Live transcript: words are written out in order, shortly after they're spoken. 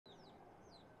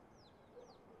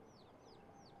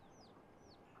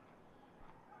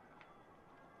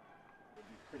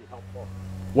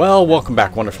Well, welcome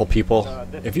back, wonderful people.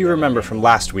 If you remember from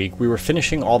last week, we were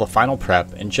finishing all the final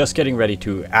prep and just getting ready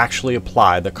to actually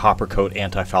apply the copper coat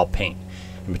anti-foul paint.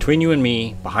 And between you and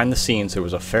me, behind the scenes, there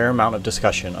was a fair amount of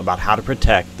discussion about how to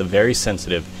protect the very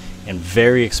sensitive and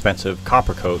very expensive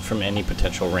copper coat from any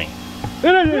potential rain.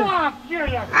 You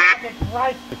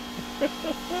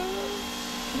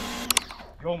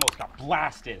almost got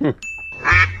blasted.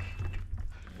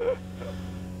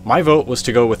 My vote was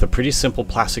to go with a pretty simple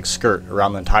plastic skirt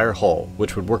around the entire hull,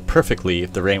 which would work perfectly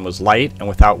if the rain was light and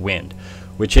without wind,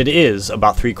 which it is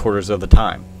about 3/4 of the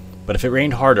time. But if it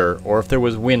rained harder, or if there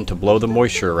was wind to blow the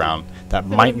moisture around, that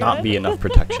might not be enough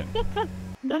protection.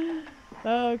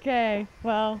 Okay,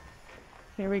 well,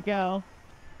 here we go.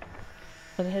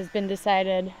 It has been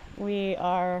decided we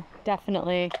are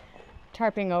definitely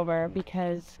tarping over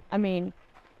because, I mean,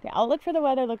 the outlook for the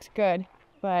weather looks good,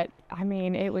 but I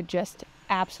mean, it would just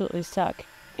absolutely suck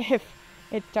if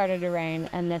it started to rain,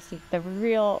 and this is the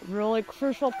really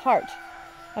crucial part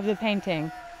of the painting.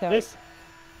 So This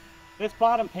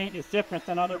bottom paint is different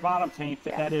than other bottom paint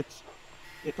that it's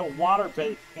a water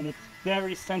base and it's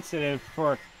very sensitive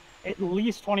for at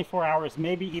least 24 hours,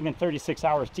 maybe even 36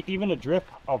 hours. To even a drip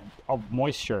of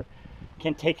moisture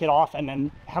can take it off, and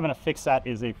then having to fix that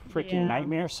is a freaking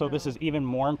nightmare. So this is even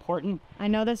more important. I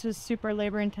know this was super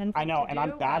labor intensive. I know, and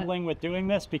I'm battling with doing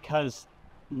this because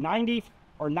 90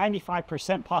 or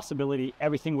 95% possibility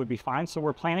everything would be fine. So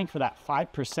we're planning for that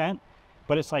 5%,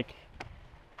 but it's like,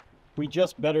 we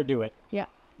just better do it. Yeah.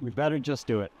 We better just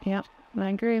do it. Yeah, I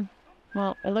agree.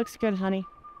 Well, it looks good, honey.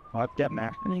 Well, I'm getting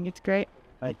there. I think it's great.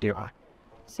 I do.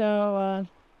 So,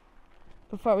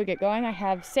 before we get going, I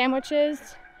have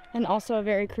sandwiches and also a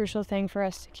very crucial thing for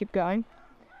us to keep going.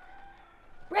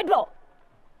 Red Bull!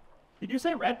 Did you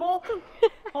say Red Bull?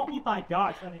 Oh my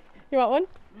gosh. You want one?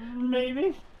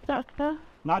 Maybe.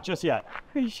 Not just yet.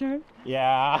 Are you sure?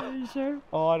 Yeah. Are you sure?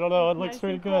 Oh, I don't know. It looks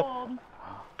pretty good. Cold.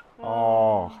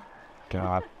 Oh,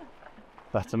 God.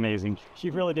 That's amazing. She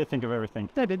really did think of everything.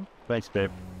 I did. Thanks,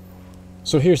 babe.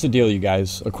 So here's the deal, you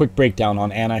guys. A quick breakdown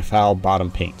on anti-foul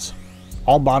bottom paints.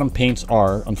 All bottom paints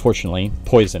are, unfortunately,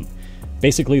 poison.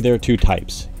 Basically, there are two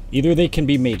types. Either they can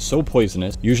be made so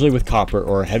poisonous, usually with copper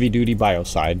or a heavy-duty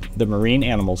biocide, that marine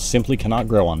animals simply cannot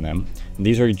grow on them, and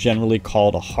these are generally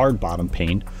called a hard bottom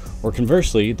paint, or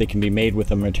conversely, they can be made with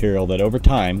a material that over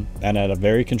time, and at a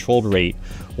very controlled rate,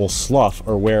 will slough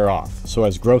or wear off. So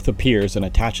as growth appears and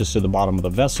attaches to the bottom of the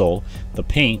vessel, the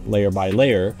paint, layer by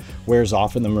layer, wears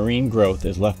off and the marine growth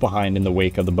is left behind in the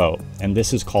wake of the boat, and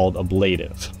this is called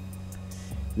ablative.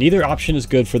 Neither option is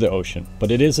good for the ocean, but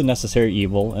it is a necessary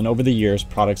evil, and over the years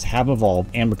products have evolved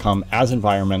and become as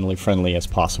environmentally friendly as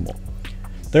possible.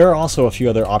 There are also a few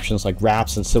other options like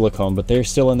wraps and silicone, but they're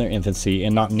still in their infancy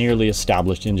and not nearly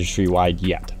established industry-wide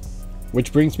yet.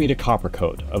 Which brings me to copper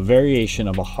coat, a variation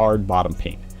of a hard bottom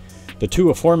paint. The two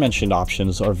aforementioned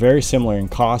options are very similar in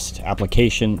cost,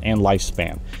 application, and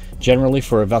lifespan. Generally,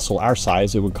 for a vessel our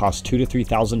size, it would cost $2,000 to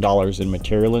 $3,000 in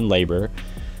material and labor.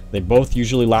 They both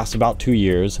usually last about 2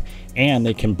 years, and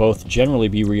they can both generally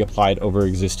be reapplied over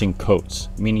existing coats,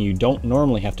 meaning you don't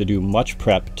normally have to do much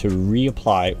prep to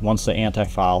reapply once the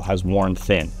anti-foul has worn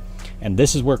thin. And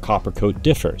this is where copper coat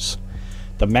differs.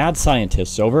 The mad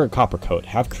scientists over at Copper Coat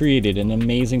have created an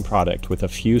amazing product with a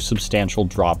few substantial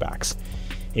drawbacks.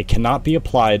 It cannot be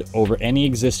applied over any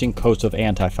existing coats of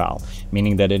anti-foul,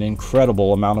 meaning that an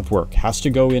incredible amount of work has to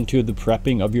go into the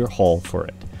prepping of your hull for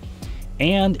it.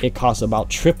 And it costs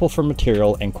about triple for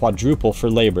material and quadruple for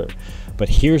labor. But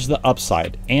here's the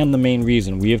upside, and the main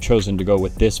reason we have chosen to go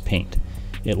with this paint.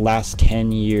 It lasts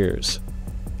 10 years.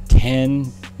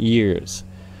 10 years.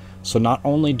 So not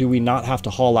only do we not have to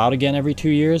haul out again every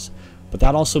 2 years, but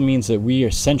that also means that we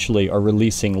essentially are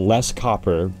releasing less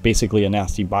copper, basically a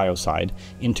nasty biocide,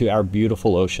 into our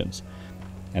beautiful oceans.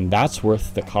 And that's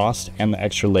worth the cost and the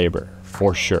extra labor,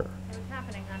 for sure.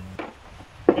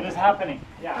 It is happening.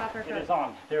 Yeah, it is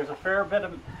on. There's a fair bit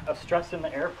of stress in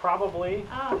the air, probably,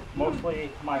 mostly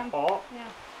my fault.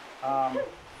 Yeah.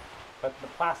 But the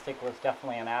plastic was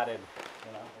definitely an added,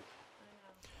 you know.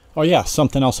 Oh yeah,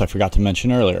 something else I forgot to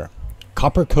mention earlier.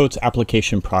 Copper Coat's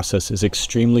application process is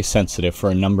extremely sensitive for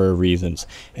a number of reasons,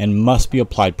 and must be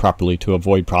applied properly to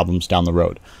avoid problems down the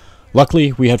road.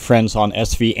 Luckily, we had friends on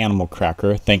SV Animal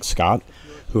Cracker, thanks Scott,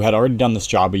 who had already done this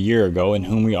job a year ago and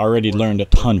whom we already learned a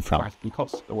ton from.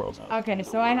 Okay,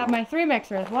 so I have my 3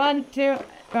 mixers.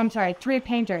 3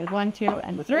 painters. 1, 2,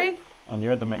 and 3. And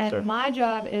you're the mixer. And my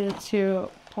job is to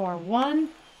pour 1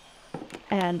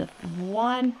 and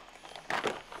 1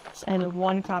 and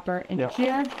 1 copper in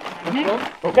here.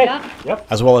 Okay. Yeah. Yep.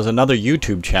 As well as another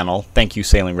YouTube channel, Thank You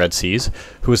Sailing Red Seas,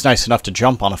 who was nice enough to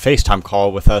jump on a FaceTime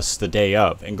call with us the day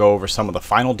of and go over some of the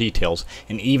final details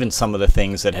and even some of the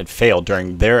things that had failed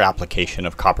during their application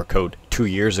of Copper Code 2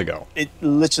 years ago. It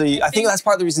literally, I think that's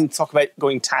part of the reason to talk about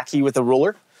going tacky with a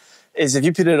roller, is if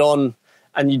you put it on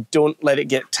and you don't let it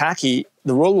get tacky,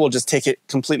 the roller will just take it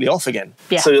completely off again.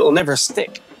 Yeah. So it'll never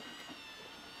stick.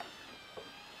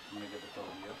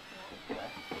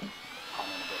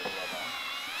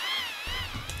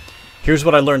 Here's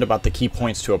what I learned about the key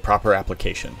points to a proper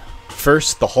application.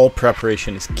 First, the hull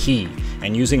preparation is key,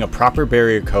 and using a proper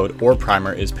barrier coat or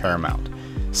primer is paramount.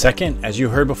 Second, as you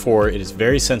heard before, it is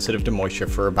very sensitive to moisture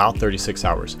for about 36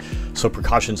 hours, so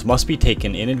precautions must be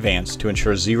taken in advance to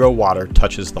ensure zero water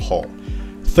touches the hull.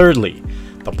 Thirdly,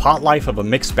 the pot life of a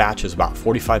mixed batch is about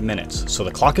 45 minutes, so the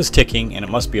clock is ticking and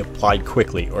it must be applied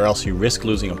quickly or else you risk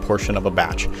losing a portion of a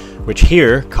batch, which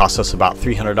here costs us about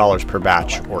 $300 per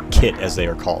batch, or kit as they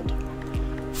are called.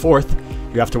 Fourth,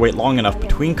 you have to wait long enough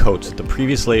between coats that the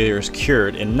previous layer is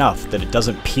cured enough that it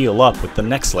doesn't peel up with the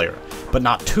next layer, but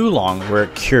not too long where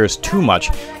it cures too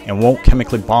much and won't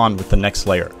chemically bond with the next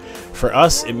layer. For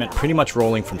us, it meant pretty much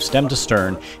rolling from stem to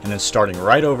stern and then starting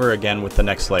right over again with the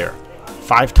next layer.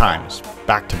 5 times,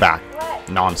 back to back,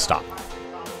 non-stop.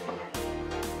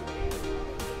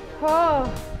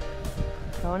 Oh,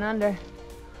 going under.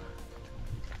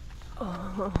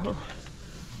 Oh.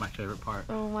 My favorite part.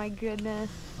 Oh my goodness.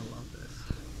 I love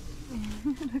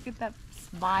this. Look at that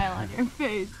smile on your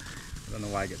face. I don't know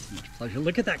why I get so much pleasure.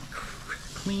 Look at that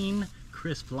clean,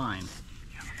 crisp line.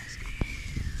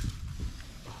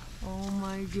 Oh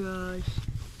my gosh.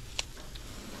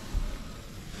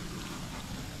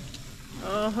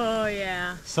 Oh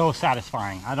yeah. So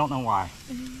satisfying. I don't know why.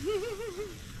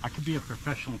 I could be a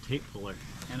professional tape puller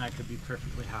and I could be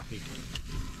perfectly happy.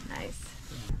 Nice.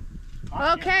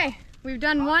 Okay, we've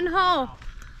done one hull.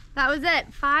 That was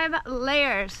it. 5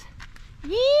 layers.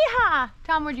 Yeehaw!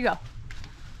 Tom, where'd you go?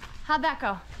 How'd that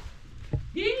go?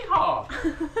 Yeehaw!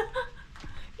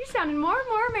 You sounded more and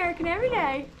more American every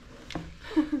day.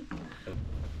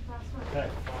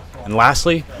 And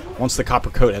lastly, once the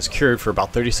copper coat has cured for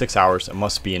about 36 hours, it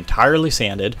must be entirely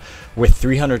sanded with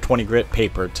 320 grit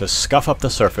paper to scuff up the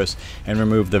surface and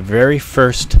remove the very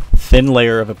first thin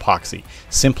layer of epoxy,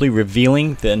 simply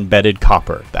revealing the embedded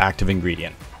copper, the active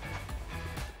ingredient.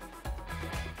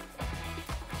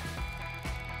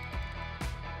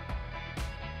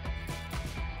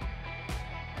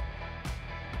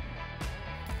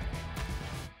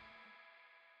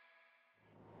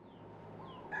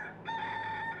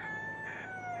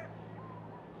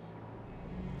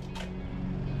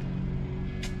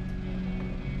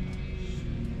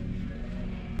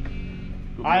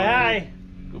 Hi.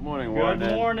 Good morning, Good Warren.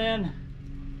 morning.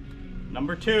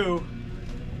 Number 2.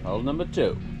 Hull number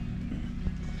 2.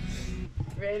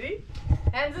 Ready?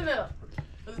 Hands in the middle.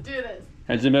 Let's do this.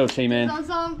 Heads in the middle, T-Man.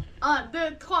 Ensemble. 1, 2,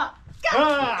 3, go!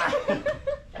 Ah!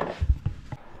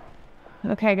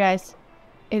 Okay guys,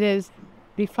 it is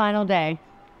the final day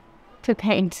to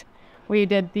paint. We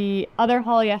did the other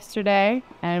hull yesterday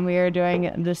and we are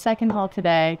doing the second hull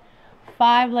today.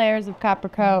 5 layers of copper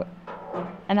coat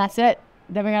and that's it.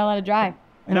 Then we gotta let it dry.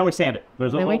 And then we sand it.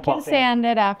 There's a Then we little can buffing. sand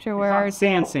it It's not afterwards.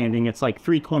 sand sanding, it's like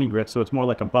 320 grit, so it's more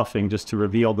like a buffing just to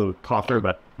reveal the copper,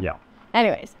 but yeah.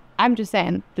 Anyways, I'm just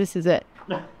saying, this is it.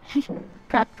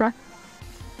 Crack, crack.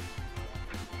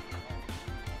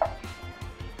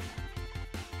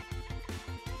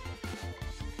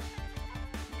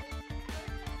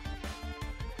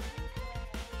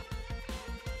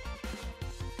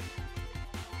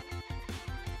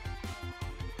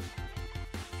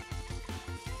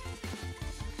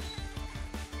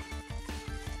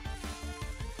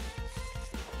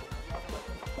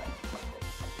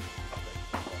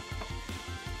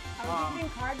 I was using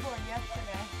cardboard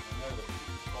yesterday.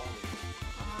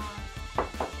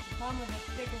 Mom was as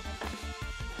thick as a...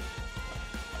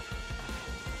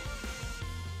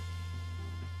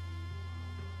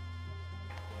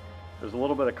 There's a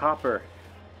little bit of copper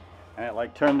and it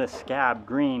like turned this scab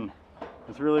green.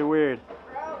 It's really weird.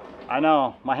 I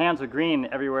know, my hands are green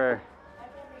everywhere.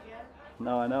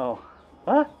 No, I know.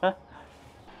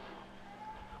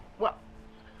 Well,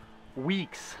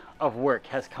 weeks of work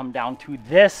has come down to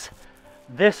this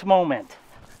moment.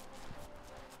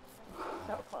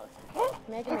 So close.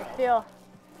 Making me feel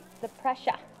the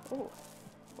pressure. Ooh.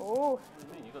 Ooh.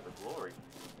 You got the glory.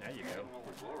 There you go.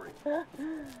 Glory.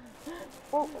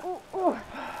 Ooh, ooh, ooh.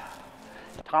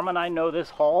 Tom and I know this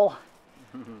hull.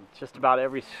 Just about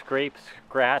every scrape,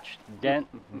 scratch, dent,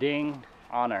 ding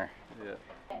on her. Yeah.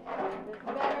 This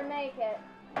better make it.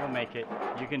 We'll make it.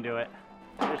 You can do it.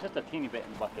 There's just a teeny bit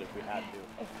in the bucket if we had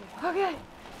to. Okay,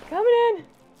 coming in.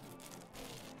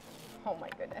 Oh my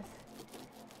goodness.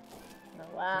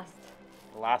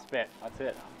 The last bit, that's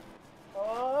it.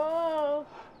 Oh.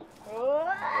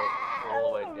 All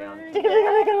the way down.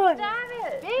 Stop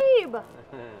it. Babe.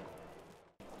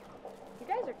 You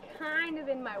guys are kind of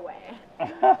in my way.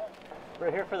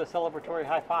 We're here for the celebratory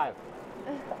high five.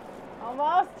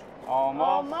 Almost.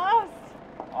 Almost. Almost.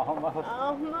 Almost.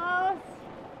 Almost.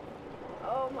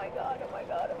 Oh my god, oh my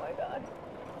god, oh my god.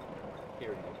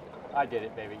 Here it is. I did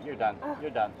it, baby. You're done.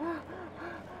 You're done.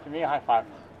 Give me a high five.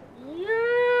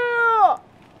 Yeah!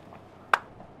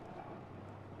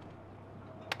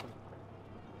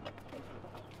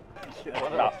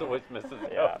 One of us always misses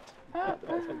it. Yeah. That's the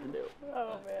best thing to do.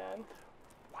 Oh man.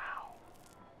 Wow.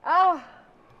 Oh,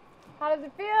 how does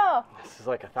it feel? This is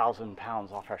like 1,000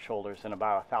 pounds off our shoulders and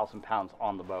about 1,000 pounds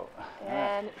on the boat.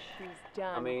 And she's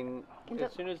done. I mean,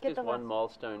 as soon as there's one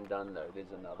milestone done, though,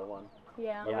 there's another one.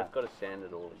 Yeah. And we've got to sand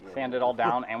it all again. Sand it all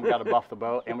down, and we got to buff the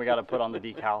boat, and we got to put on the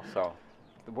decal. So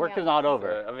the work is not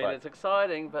over. I mean, it's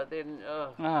exciting, but then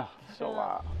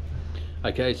so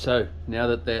Okay, so now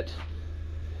that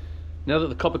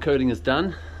the copper coating is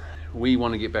done, we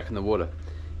want to get back in the water.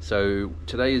 So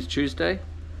today is Tuesday.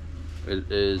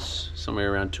 It is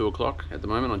somewhere around 2 o'clock at the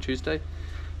moment on Tuesday,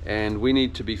 and we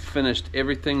need to be finished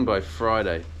everything by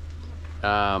Friday.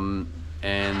 The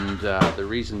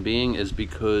reason being is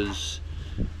because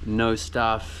no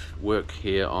staff work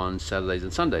here on Saturdays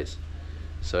and Sundays.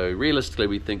 So realistically,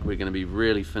 we think we're going to be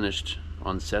really finished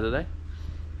on Saturday,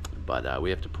 but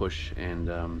we have to push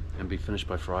and be finished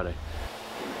by Friday.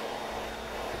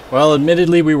 Well,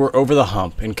 admittedly, we were over the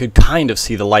hump and could kind of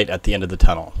see the light at the end of the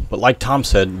tunnel. But like Tom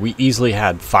said, we easily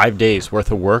had 5 days worth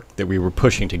of work that we were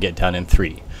pushing to get done in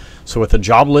 3. So with a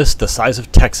job list the size of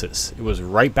Texas, it was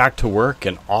right back to work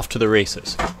and off to the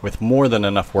races, with more than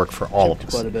enough work for all of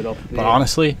us. But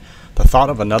honestly, the thought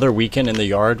of another weekend in the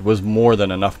yard was more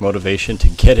than enough motivation to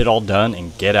get it all done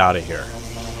and get out of here.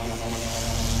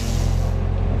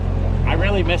 I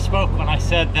really misspoke when I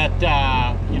said that,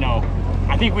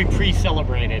 I think we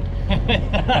pre-celebrated.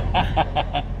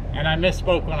 And I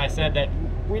misspoke when I said that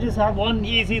we just have one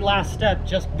easy last step.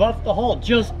 Just buff the hole.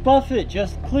 Just buff it.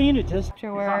 Just clean it. Just it's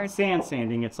not sand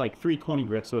sanding. It's like 320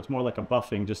 grit, so it's more like a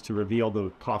buffing just to reveal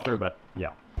the copper, but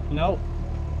yeah. No.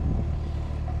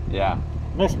 Yeah.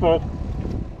 Misspoke.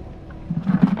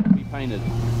 We painted.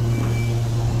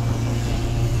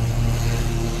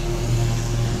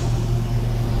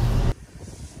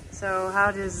 So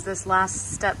how does this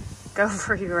last step go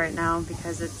for you right now?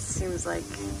 Because it seems like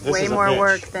This way is a more bitch.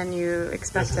 work than you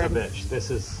expected. This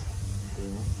is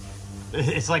a bitch.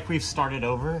 It's like we've started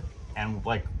over, and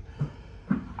like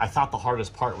I thought the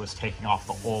hardest part was taking off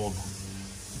the old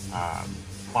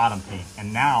bottom paint,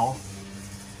 and now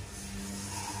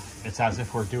it's as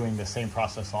if we're doing the same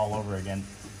process all over again.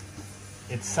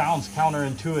 It sounds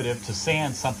counterintuitive to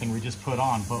sand something we just put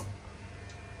on, but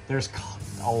there's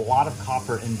a lot of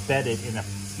copper embedded in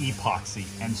epoxy,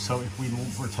 and so if we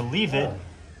were to leave it,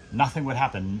 nothing would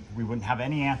happen. We wouldn't have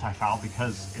any anti-foul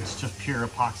because it's just pure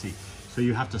epoxy. So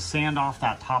you have to sand off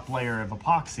that top layer of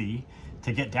epoxy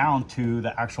to get down to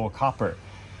the actual copper.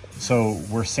 So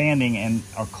we're sanding, and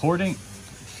according,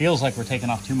 feels like we're taking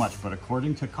off too much, but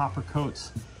according to Copper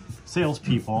Coat's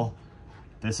salespeople,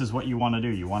 this is what you want to do.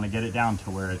 You want to get it down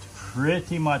to where it's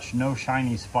pretty much no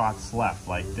shiny spots left.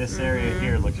 Like this area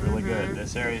here looks really good.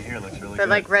 This area here looks really good. But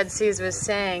like Red Seas was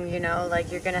saying,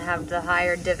 like you're going to have the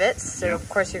higher divots. So of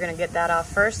course you're going to get that off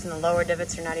first, and the lower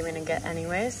divots you're not even going to get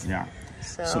anyways. Yeah.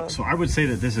 So I would say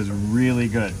that this is really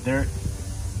good.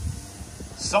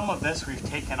 Some of this we've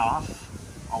taken off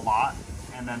a lot,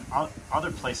 and then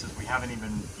other places we haven't even,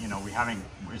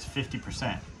 it's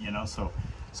 50%,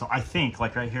 So I think,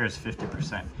 like right here is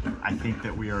 50%. I think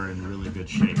that we are in really good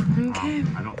shape. Okay.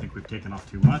 I don't think we've taken off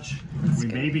too much. We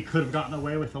maybe could have gotten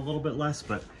away with a little bit less,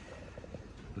 but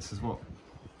this is what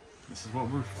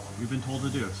we've been told to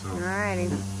do. So. Alrighty.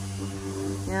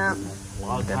 Yeah. A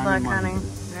lot of Good time luck, and money. honey.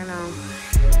 I know.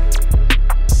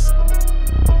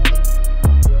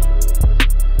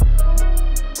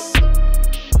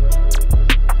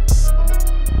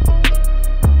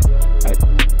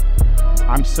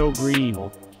 I'm so green.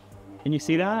 Can you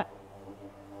see that?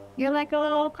 You're like a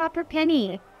little copper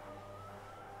penny.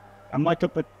 I'm like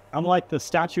the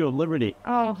Statue of Liberty.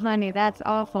 Oh, honey, that's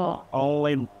awful. All the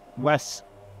way west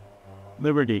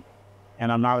Liberty,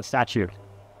 and I'm not a statue.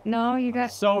 No, you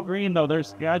got... So green though.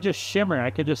 I just shimmer.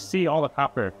 I could just see all the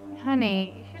copper.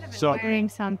 Honey, you should have been wearing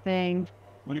something.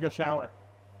 When you go shower.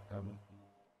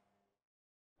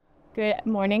 Good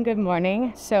morning, good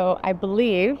morning. So I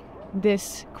believe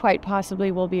this quite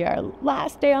possibly will be our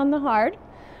last day on the hard.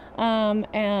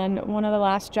 And one of the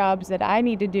last jobs that I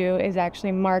need to do is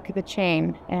actually mark the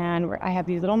chain. And I have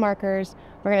these little markers.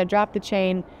 We're going to drop the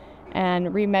chain and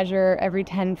remeasure every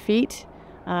 10 feet.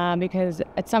 Because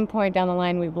at some point down the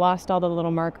line, we've lost all the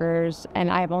little markers, and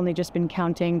I've only just been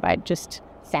counting by just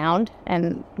sound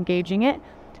and gauging it.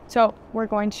 So we're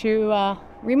going to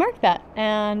remark that,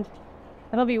 and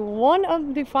that'll be one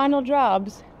of the final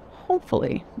jobs,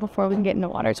 hopefully, before we can get in the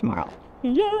water tomorrow.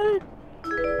 Yay!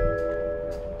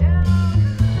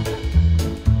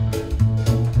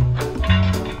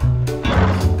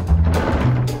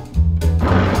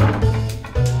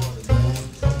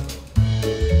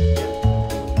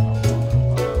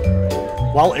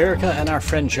 While Erica and our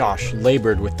friend Josh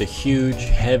labored with the huge,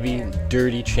 heavy,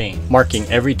 dirty chain, marking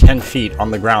every 10 feet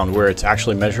on the ground where it's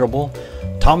actually measurable,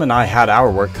 Tom and I had our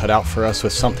work cut out for us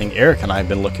with something Eric and I have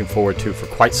been looking forward to for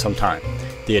quite some time.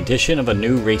 The addition of a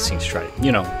new racing stripe,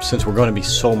 you know, since we're going to be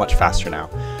so much faster now.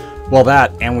 Well,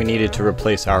 that, and we needed to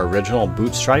replace our original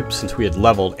boot stripe since we had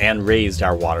leveled and raised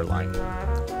our waterline.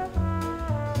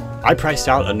 I priced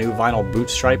out a new vinyl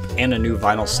boot stripe and a new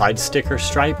vinyl side sticker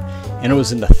stripe, and it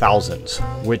was in the thousands,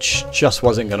 which just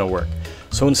wasn't going to work.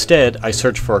 So instead, I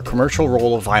searched for a commercial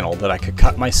roll of vinyl that I could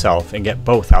cut myself and get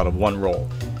both out of one roll.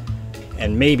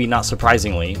 And maybe not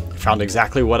surprisingly, found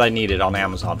exactly what I needed on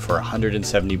Amazon for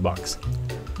 170 bucks.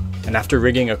 And after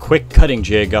rigging a quick cutting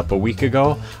jig up a week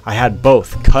ago, I had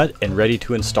both cut and ready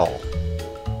to install.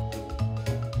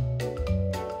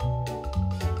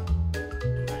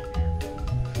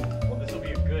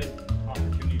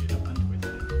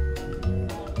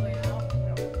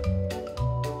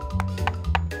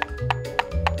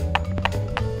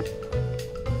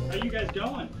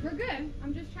 Going? We're good.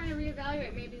 I'm just trying to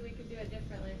reevaluate. Maybe we could do it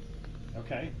differently.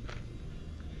 Okay.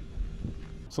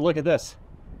 So look at this.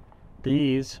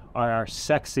 These are our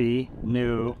sexy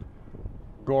new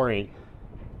gory.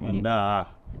 And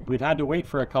we've had to wait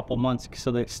for a couple months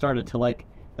so they started to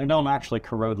they don't actually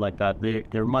corrode like that.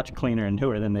 They're much cleaner and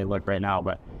newer than they look right now,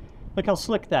 but look how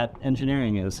slick that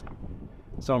engineering is.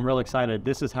 So I'm real excited.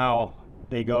 This is how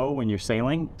they go when you're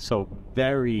sailing. So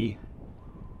very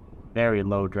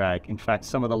low drag. In fact,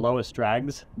 some of the lowest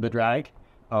drags, the drag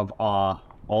of all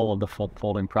of the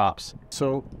folding props.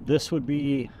 So this would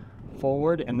be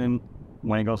forward, and then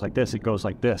when it goes like this, it goes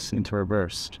like this into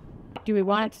reverse. Do we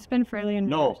want it to spin freely in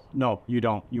reverse? No, you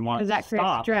don't. You want it to stop. Because that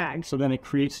creates drag. So then it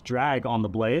creates drag on the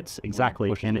blades,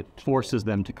 exactly, and it forces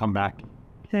them to come back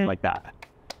like that.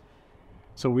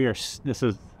 So this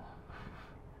is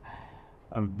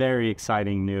a very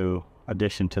exciting new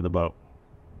addition to the boat.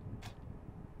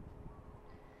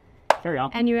 Carry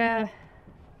on. And you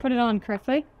put it on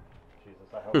correctly? Jesus,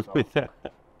 I hope so.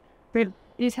 You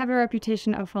just have a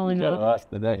reputation of falling off.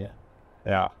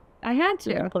 Yeah. I had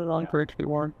to. Put it on correctly,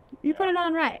 Warren. You put it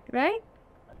on right?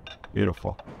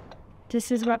 Beautiful.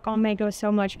 This is what gonna make us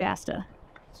so much faster.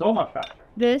 So much faster.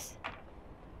 This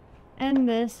and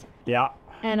this. Yeah.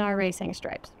 And our racing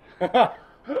stripes.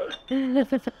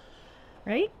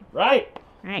 Right? Right.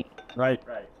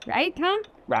 Right, Tom?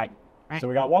 Right. So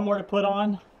we got one more to put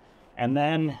on, and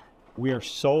then we are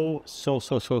so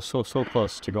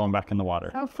close to going back in the water.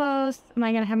 So close. Am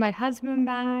I gonna have my husband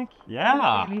back?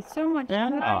 Yeah. It'll be so much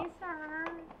nicer.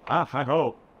 I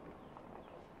hope.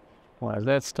 Why is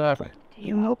that stuff? Do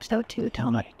you hope so too,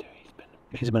 Tom?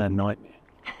 He's been a nightmare.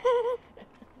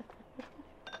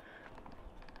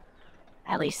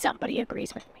 At least somebody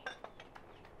agrees with me.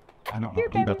 I don't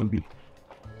know. That would be.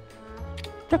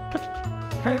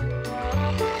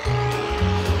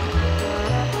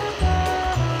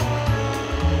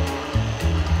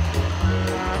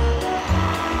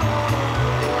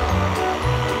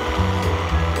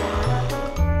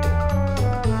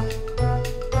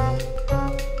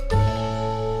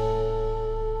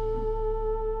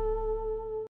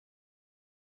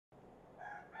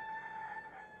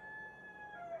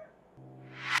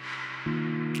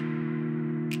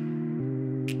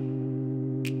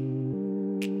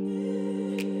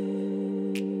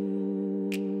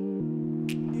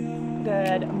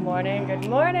 Good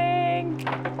morning.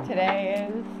 Today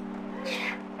is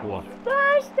What?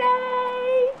 Thursday.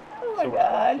 Oh my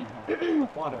God.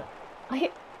 Water.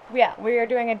 Yeah, we are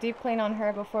doing a deep clean on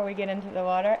her before we get into the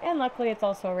water, and luckily it's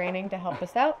also raining to help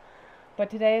us out. But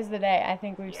today is the day. I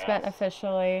think we've spent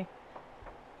officially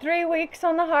 3 weeks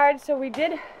on the hard, so we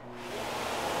did.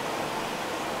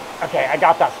 Okay, I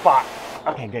got that spot.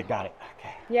 Okay, good, got it.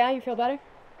 Okay. Yeah, you feel better?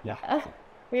 Yeah.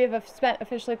 We have spent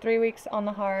officially 3 weeks on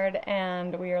the hard,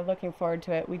 and we are looking forward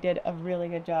to it. We did a really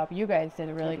good job. You guys did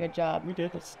a really good job. We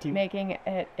did. Making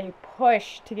it a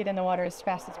push to get in the water as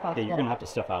fast as possible. Okay, you're gonna have to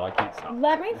stuff out. I can't stop.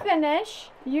 Let me finish.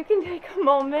 You can take a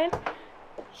moment.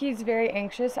 He's very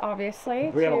anxious,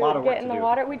 obviously, We have a lot of work get in to the do.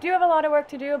 water. We do have a lot of work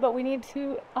to do, but we need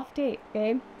to update,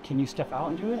 babe. Can you step out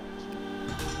and do it?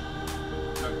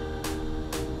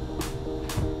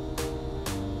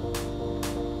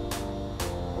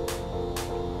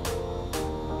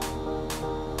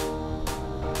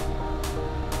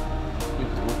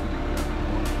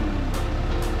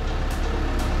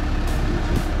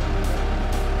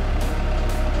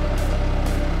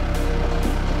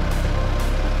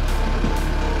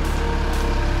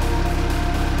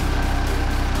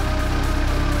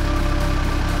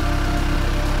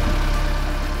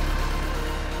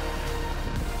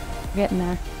 Getting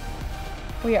there.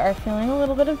 We are feeling a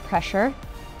little bit of pressure.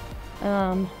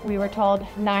 We were told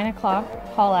 9 o'clock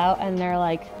haul out, and they're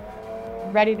like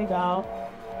ready to go.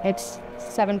 It's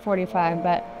 7:45,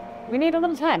 but we need a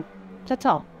little time. That's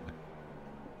all.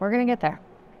 We're gonna get there.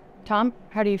 Tom,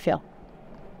 how do you feel?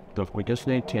 We just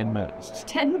need 10 minutes.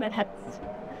 10 minutes.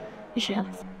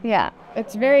 Yes. Yeah,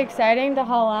 it's very exciting to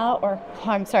haul out, or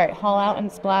I'm sorry, haul out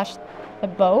and splash the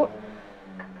boat.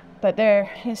 But there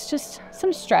is just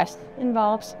some stress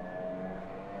involved.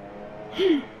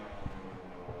 I'm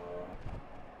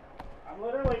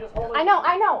literally just holding. I know,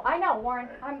 Warren.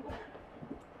 I'm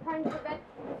trying to prevent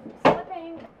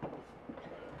slipping.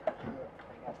 I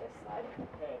got this side.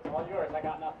 Okay, it's all yours. I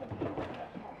got nothing.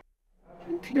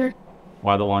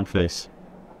 Why the long face?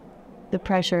 The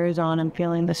pressure is on. I'm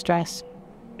feeling the stress.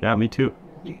 Yeah, me too.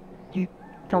 You're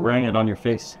wearing it on your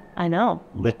face. I know.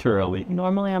 Literally.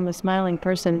 Normally I'm a smiling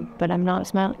person, but I'm not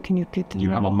smiling. Can you get the You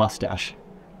have a mustache.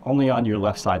 Only on your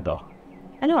left side, though.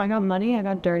 I know, I got muddy, I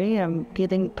got dirty, I'm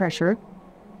feeling pressure.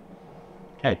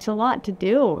 Hey. It's a lot to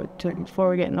do before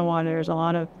we get in the water. There's a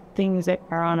lot of things that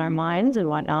are on our minds and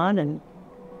whatnot, and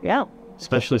yeah.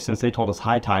 Especially since they told us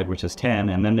high tide, which is 10,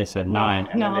 and then they said 9,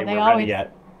 and No, then they were always- ready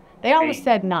at They always 8.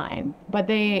 said 9, but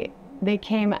they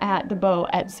came at the boat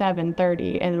at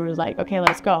 7:30 and was like, okay,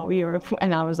 let's go.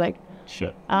 And I was like,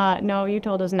 Shit. no, you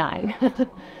told us 9.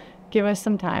 Give us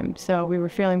some time. So we were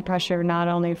feeling pressure not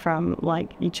only from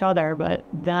like each other, but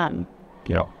them.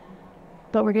 Yep.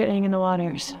 But we're getting in the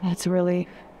waters. That's a relief.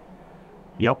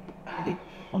 Yep.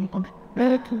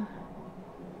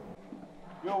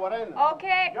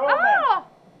 Okay. Yo, man.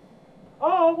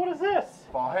 Oh, what is this?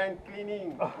 For hand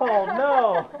cleaning. Oh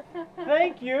no!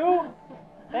 Thank you.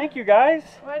 Thank you, guys.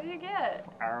 What did you get?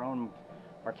 Our own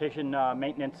marcation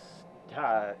maintenance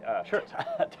shirts,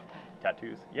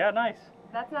 tattoos. Yeah, nice.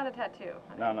 That's not a tattoo.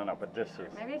 No, but this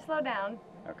is Maybe slow down.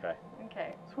 okay.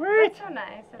 Okay. Sweet. That's so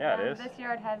nice. Yeah, it is. This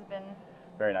yard has been,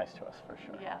 Very nice to us for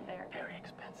sure. yeah, there. Very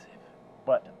expensive,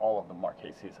 but all of the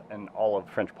Marquesas and all of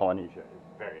French Polynesia is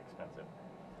very expensive.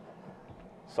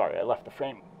 Sorry, I left the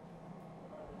frame.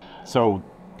 So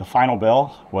the final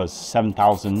bill was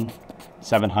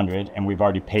 $7,700, and we've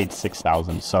already paid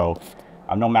 $6,000. So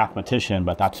I'm no mathematician,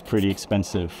 but that's pretty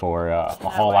expensive for a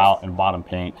haul out and bottom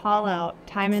paint. Haul out,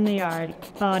 time in the yard,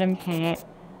 bottom paint,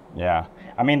 Yeah,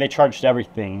 I mean they charged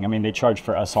everything. I mean they charged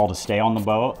for us all to stay on the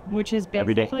boat. which is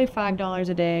Every day. basically $5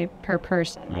 a day per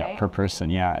person, Yeah, right? per person.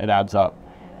 Yeah, it adds up.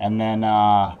 And then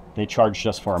they charged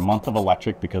us for a month of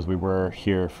electric because we were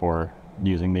here for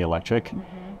using the electric.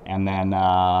 And then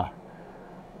the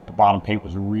bottom paint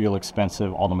was real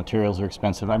expensive. All the materials are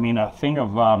expensive. I mean, a thing of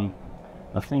acetone,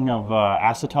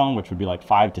 which would be like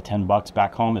 $5 to $10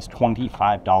 back home, is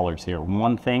 $25 here.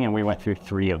 One thing, and we went through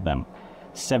 3 of them.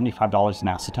 $75 in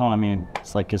acetone. I mean,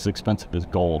 it's like as expensive as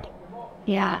gold.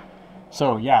 Yeah.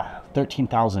 So yeah,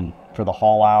 $13,000 for the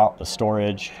haul out, the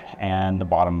storage, and the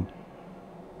bottom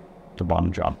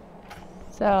job.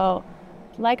 So,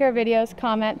 like our videos,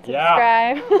 comment,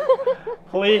 Yeah. subscribe.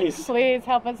 Please Please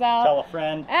help us out. tell a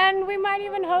friend. And we might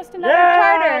even host another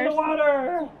Yeah, in the charter.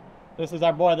 water. This is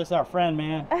our boy. This is our friend,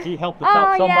 man. He helped us Oh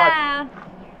out so much. yeah.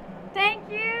 Thank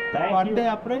you. Thank you.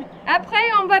 Après?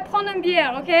 Après, on va prendre une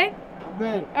bière, okay?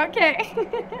 Well, Okay.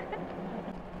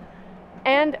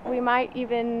 And we might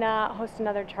even host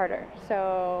another charter.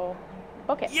 So,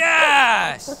 okay.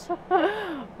 Yes!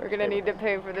 We're gonna need to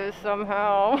pay for this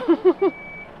somehow.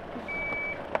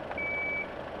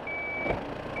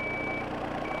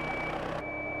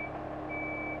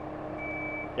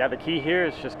 Yeah, the key here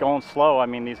is just going slow. I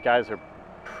mean, these guys are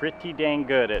pretty dang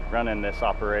good at running this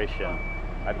operation.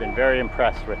 I've been very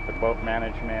impressed with the boat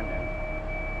management, and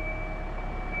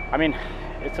I mean,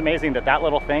 it's amazing that that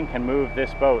little thing can move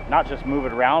this boat, not just move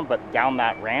it around, but down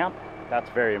that ramp. That's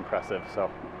very impressive.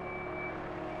 So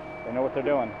They know what they're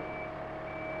doing.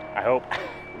 I hope.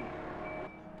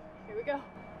 Here we go. On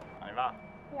y va.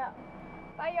 Yeah.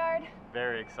 Bye, yard.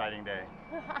 Very exciting day.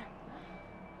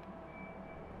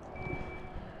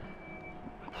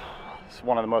 It's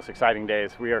one of the most exciting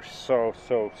days. We are so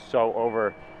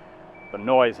over the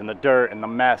noise and the dirt and the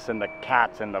mess and the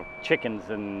cats and the chickens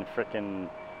and frickin'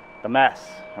 the mess.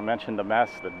 I mentioned the mess,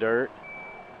 the dirt,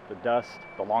 the dust,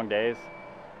 the long days.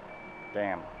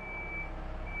 Damn.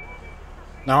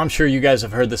 Now I'm sure you guys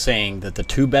have heard the saying that the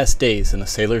 2 best days in a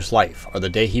sailor's life are the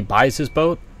day he buys his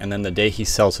boat and then the day he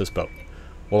sells his boat.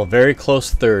 Well, a very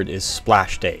close third is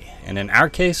splash day, and in our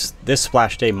case, this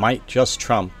splash day might just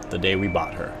trump the day we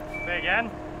bought her. Say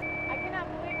again? I cannot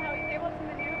believe how he's able to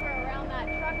maneuver around that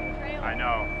truck and trailer. I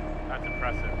know. That's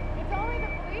impressive. It's only the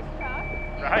police truck.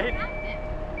 Right? It's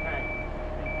Hey.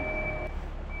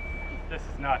 This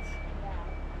is nuts.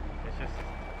 It's just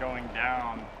going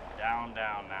down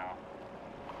now.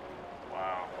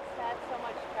 Wow. Sad so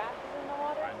much trash is in the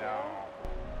water. I know.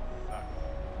 Sucks.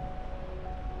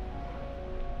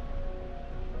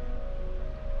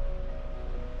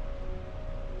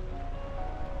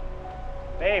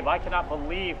 Babe, I cannot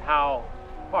believe how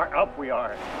far up we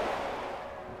are.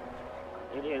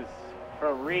 It is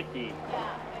freaky.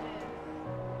 Yeah, it is.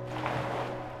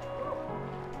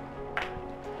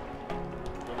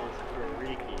 It is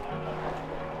freaky.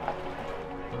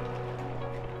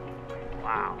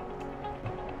 Wow.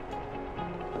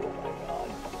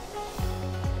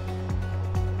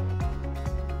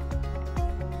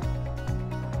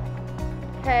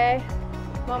 Okay,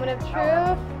 moment of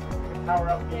truth. Power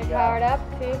up. Get powered up,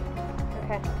 see?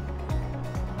 Okay.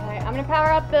 Alright, I'm gonna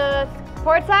power up the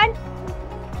port side.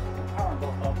 Power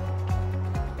both up.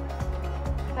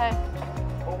 Okay,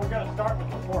 Well, we're gonna start with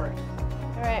the port.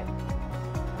 alright.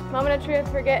 Moment of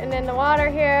truth, we're getting in the water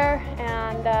here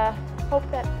and hope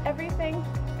that everything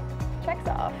checks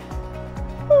off.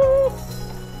 Woo!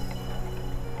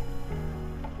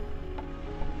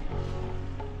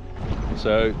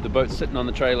 So the boat's sitting on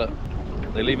the trailer,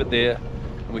 they leave it there,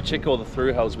 and we check all the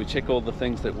through hulls, we check all the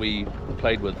things that we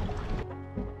played with.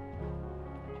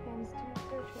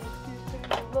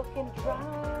 Looking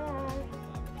dry.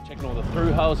 Checking all the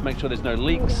through hulls, make sure there's no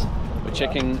leaks. We're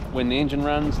checking when the engine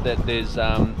runs that there's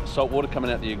salt water coming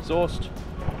out the exhaust.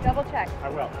 Double check. I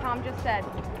will. Tom just said.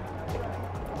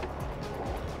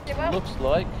 You will? Looks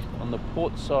like on the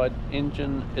port side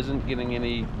engine isn't getting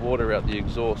any water out the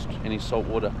exhaust, any salt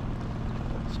water.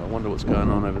 So I wonder what's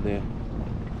going on over there.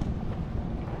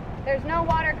 There's no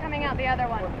water coming out the other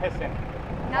one. We're pissing.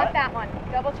 Not What? that one.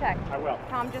 Double check. I will.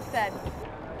 Tom just said.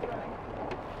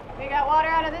 We got water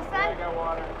out of this I side? got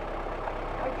water.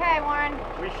 Okay, Warren.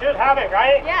 We should have it,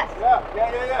 right? Yes.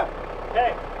 Yeah.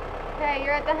 Okay. Okay,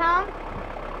 you're at the helm.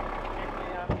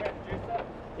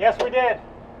 Yes, we did.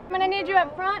 I'm gonna need you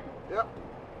up front. Yep.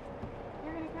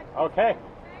 You're gonna catch. Okay.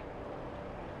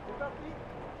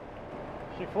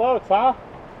 She floats, huh?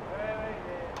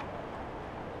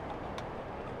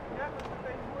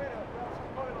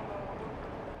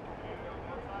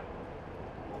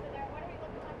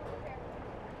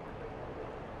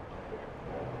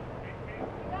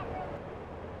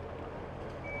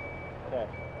 Okay.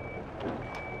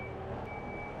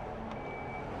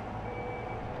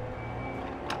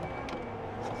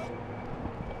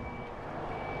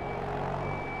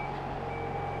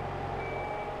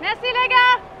 Merci les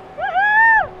gars!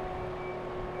 Woohoo!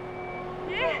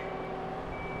 Yeah.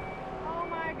 Oh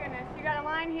my goodness, you got a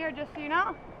line here just so you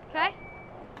know, okay?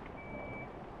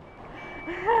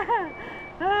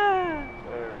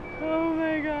 Oh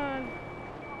my god.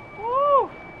 Woo!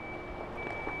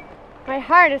 My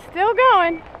heart is still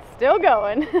going, still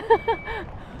going.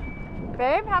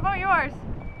 Babe, how about yours?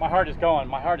 My heart is going.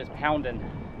 My heart is pounding.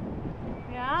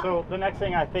 Yeah? So the next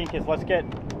thing I think is let's get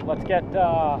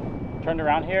turned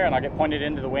around here, and I'll get pointed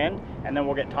into the wind, and then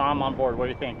we'll get Tom on board. What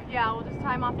do you think? Yeah, we'll just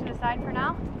tie him off to the side for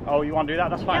now. Oh, you want to do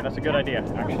that? That's fine. Yep. That's a good idea,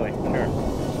 actually. Sure.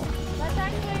 Let's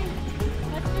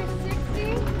do 60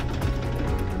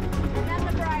 and then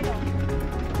the bridle.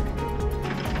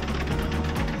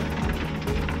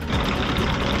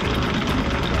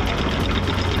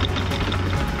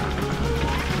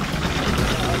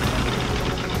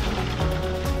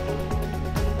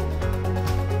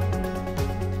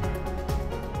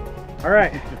 All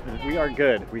right, we are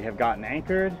good. We have gotten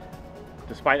anchored,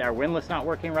 despite our windlass not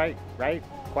working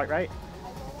quite right.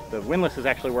 The windlass is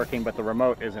actually working, but the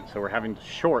remote isn't, so we're having to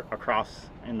short across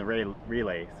in the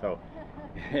relay. So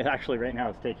it actually right now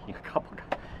is taking a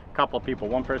couple people,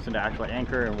 one person to actually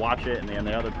anchor and watch it, and then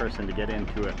the other person to get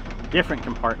into a different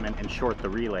compartment and short the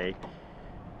relay.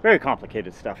 very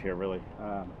complicated stuff here, really.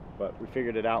 But we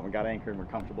figured it out and we got anchored and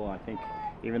we're comfortable. And I think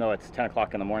even though it's 10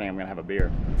 o'clock in the morning, I'm gonna have a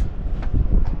beer.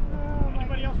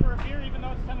 Anybody else for a beer, even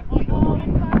though it's 10 o'clock in the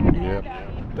morning?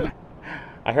 Yep.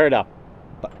 I heard a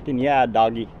fucking yeah,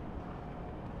 doggy.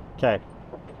 Okay.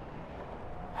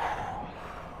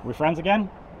 We friends again?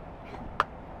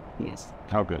 Yes.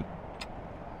 How good.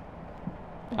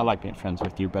 I like being friends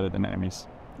with you better than enemies.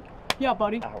 Yeah,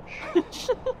 buddy. Ouch.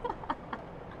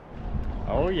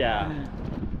 Oh yeah.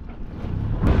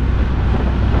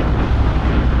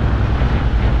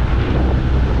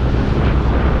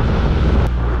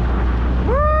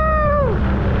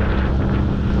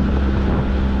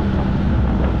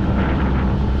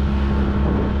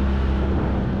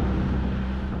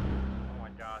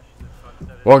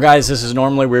 Well guys, this is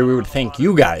normally where we would thank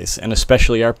you guys, and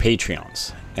especially our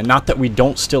Patreons. And not that we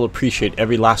don't still appreciate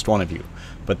every last one of you,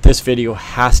 but this video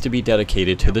has to be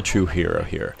dedicated to the true hero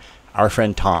here, our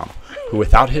friend Tom, who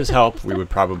without his help we would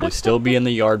probably still be in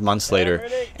the yard months later,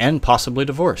 and possibly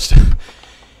divorced.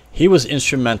 He was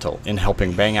instrumental in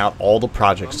helping bang out all the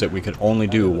projects that we could only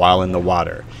do while in the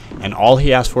water, and all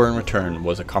he asked for in return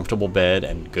was a comfortable bed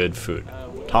and good food.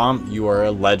 Tom, you are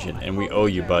a legend, and we owe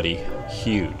you, buddy,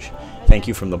 huge. Thank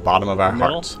you from the bottom of our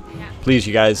hearts. Please,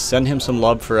 you guys, send him some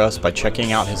love for us by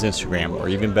checking out his Instagram, or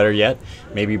even better yet,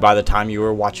 maybe by the time you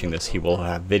are watching this, he will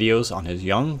have videos on his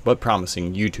young but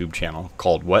promising YouTube channel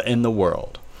called What in the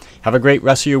World. Have a great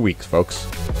rest of your weeks, folks.